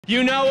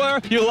You know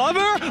her, you love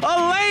her,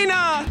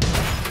 Elena!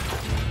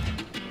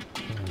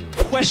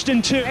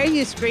 Question 2. Are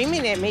you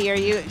screaming at me? Are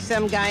you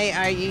some guy?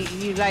 Are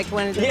you like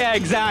one of the... Yeah,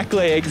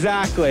 exactly.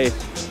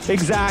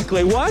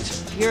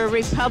 What? You're a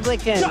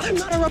Republican. No, I'm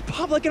not a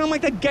Republican. I'm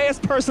like the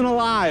gayest person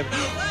alive.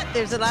 What?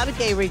 There's a lot of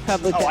gay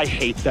Republicans. Oh, I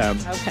hate them.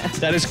 Okay.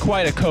 That is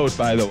quite a coat,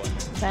 by the way.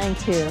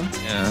 Thank you.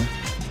 Yeah.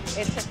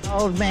 It's an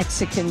old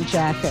Mexican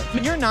jacket.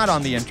 You're not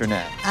on the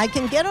internet. I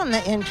can get on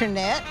the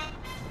internet,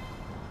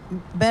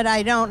 but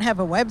I don't have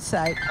a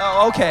website.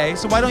 Oh, okay.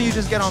 So why don't you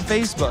just get on I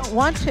Facebook? don't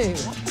want to.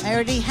 I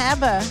already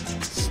have a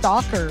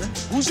stalker.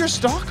 Who's your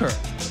stalker?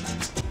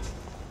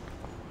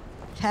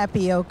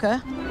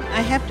 Tapioca.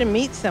 I have to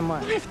meet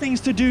someone. I have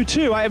things to do,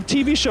 too. I have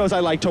TV shows I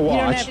like to You don't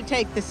watch. have to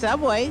take the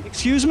subway.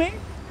 Excuse me?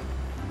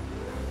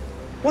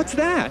 What's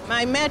that?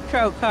 My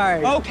Metro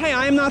card. Okay,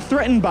 I am not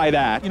threatened by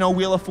that. You know,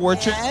 Wheel of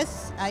Fortune?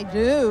 Yes, I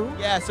do.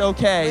 Yes,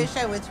 okay. Wish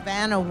I was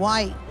Vanna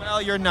White.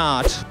 Well, you're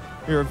not.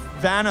 You're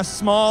Vanna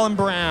Small and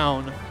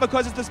Brown.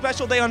 Because it's the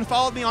special day on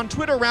Follow Me on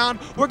Twitter round,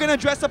 we're gonna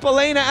dress up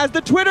Elena as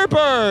the Twitter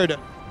bird.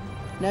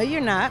 No,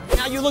 you're not.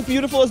 Now you look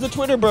beautiful as the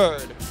Twitter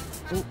bird.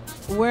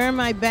 Where are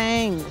my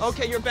bangs?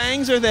 Okay, your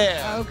bangs are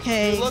there.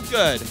 Okay. You look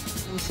good.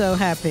 I'm so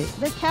happy.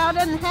 The cow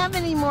doesn't have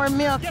any more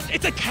milk. Yes,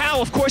 it's a cow.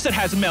 Of course it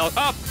has milk.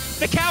 Oh,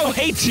 the cow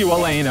hates you,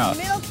 Elena.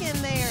 Milk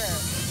in there.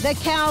 The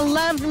cow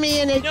loved me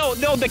and it... No,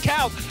 the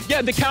cow.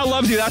 Yeah, the cow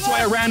loves you. That's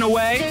why I ran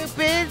away.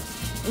 Stupid.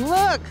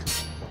 Look.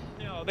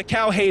 No, the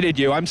cow hated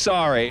you. I'm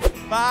sorry.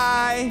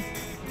 Bye.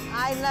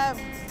 I love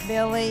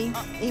Billy,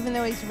 even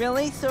though he's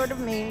really sort of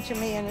mean to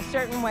me in a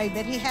certain way,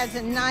 but he has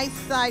a nice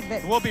side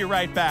that... We'll be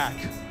right back.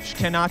 She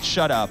cannot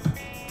shut up.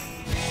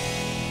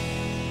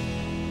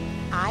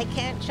 I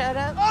can't shut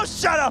up. Oh,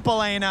 shut up,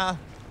 Elena.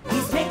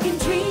 He's making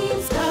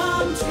dreams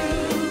come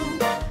true.